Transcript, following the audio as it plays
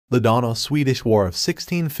The Dano-Swedish War of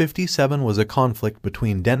 1657 was a conflict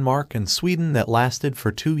between Denmark and Sweden that lasted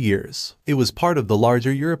for 2 years. It was part of the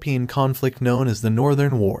larger European conflict known as the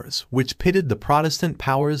Northern Wars, which pitted the Protestant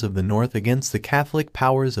powers of the north against the Catholic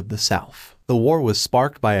powers of the south. The war was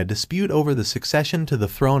sparked by a dispute over the succession to the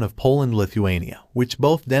throne of Poland-Lithuania, which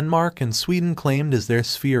both Denmark and Sweden claimed as their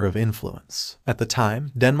sphere of influence. At the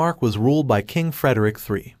time, Denmark was ruled by King Frederick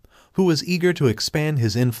III, who was eager to expand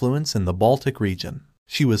his influence in the Baltic region.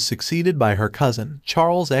 She was succeeded by her cousin,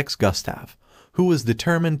 Charles X. Gustav, who was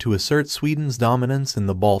determined to assert Sweden's dominance in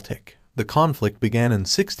the Baltic. The conflict began in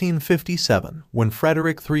 1657, when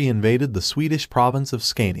Frederick III invaded the Swedish province of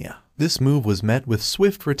Scania. This move was met with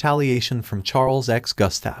swift retaliation from Charles X.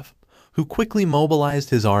 Gustav, who quickly mobilized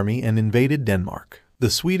his army and invaded Denmark. The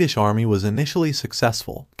Swedish army was initially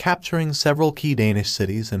successful, capturing several key Danish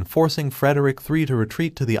cities and forcing Frederick III to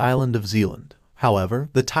retreat to the island of Zealand. However,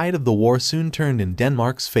 the tide of the war soon turned in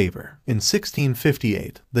Denmark's favor. In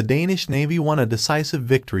 1658, the Danish navy won a decisive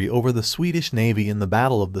victory over the Swedish navy in the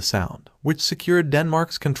Battle of the Sound, which secured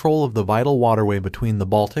Denmark's control of the vital waterway between the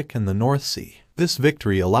Baltic and the North Sea. This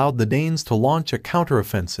victory allowed the Danes to launch a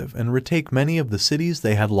counteroffensive and retake many of the cities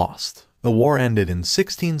they had lost. The war ended in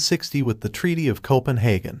 1660 with the Treaty of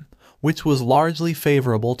Copenhagen, which was largely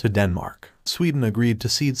favorable to Denmark. Sweden agreed to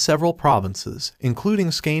cede several provinces, including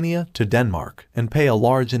Scania, to Denmark and pay a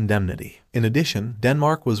large indemnity. In addition,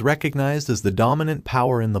 Denmark was recognized as the dominant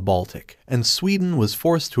power in the Baltic, and Sweden was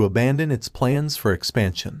forced to abandon its plans for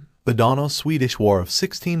expansion. The Dano-Swedish War of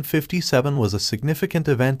 1657 was a significant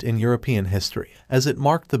event in European history, as it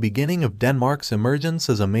marked the beginning of Denmark's emergence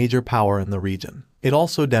as a major power in the region. It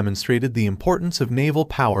also demonstrated the importance of naval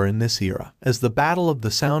power in this era, as the Battle of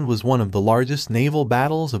the Sound was one of the largest naval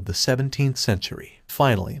battles of the 17th century.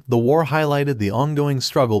 Finally, the war highlighted the ongoing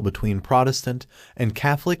struggle between Protestant and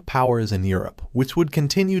Catholic powers in Europe, which would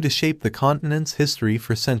continue to shape the continent's history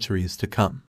for centuries to come.